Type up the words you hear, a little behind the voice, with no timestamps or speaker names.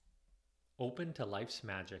Open to life's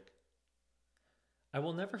magic. I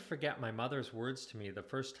will never forget my mother's words to me the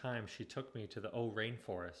first time she took me to the O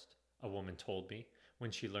rainforest, a woman told me when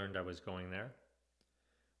she learned I was going there.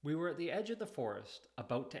 We were at the edge of the forest,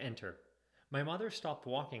 about to enter. My mother stopped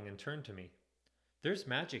walking and turned to me. There's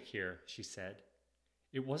magic here, she said.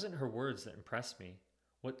 It wasn't her words that impressed me.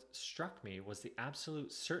 What struck me was the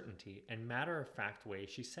absolute certainty and matter of fact way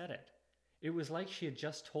she said it. It was like she had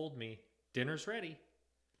just told me, "Dinner's ready."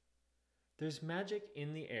 There's magic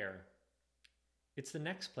in the air. It's the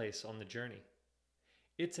next place on the journey.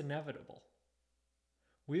 It's inevitable.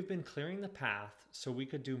 We've been clearing the path so we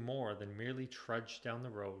could do more than merely trudge down the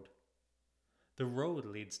road. The road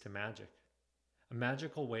leads to magic, a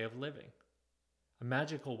magical way of living, a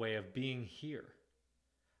magical way of being here.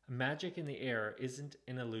 A magic in the air isn't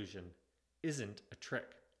an illusion, isn't a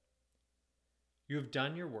trick. You have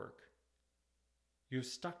done your work. You have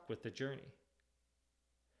stuck with the journey.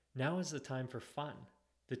 Now is the time for fun,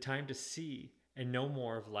 the time to see and know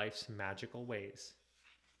more of life's magical ways.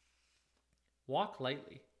 Walk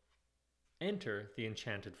lightly. Enter the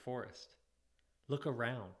enchanted forest. Look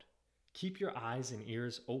around. Keep your eyes and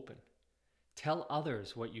ears open. Tell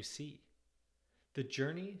others what you see. The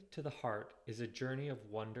journey to the heart is a journey of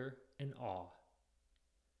wonder and awe.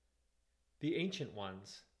 The ancient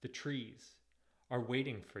ones, the trees, are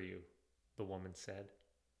waiting for you, the woman said.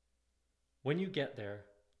 When you get there,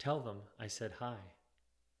 tell them I said hi.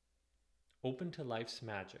 Open to life's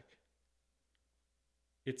magic.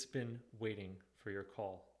 It's been waiting for your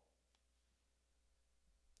call.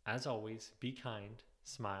 As always, be kind,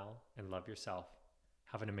 smile, and love yourself.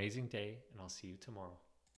 Have an amazing day, and I'll see you tomorrow.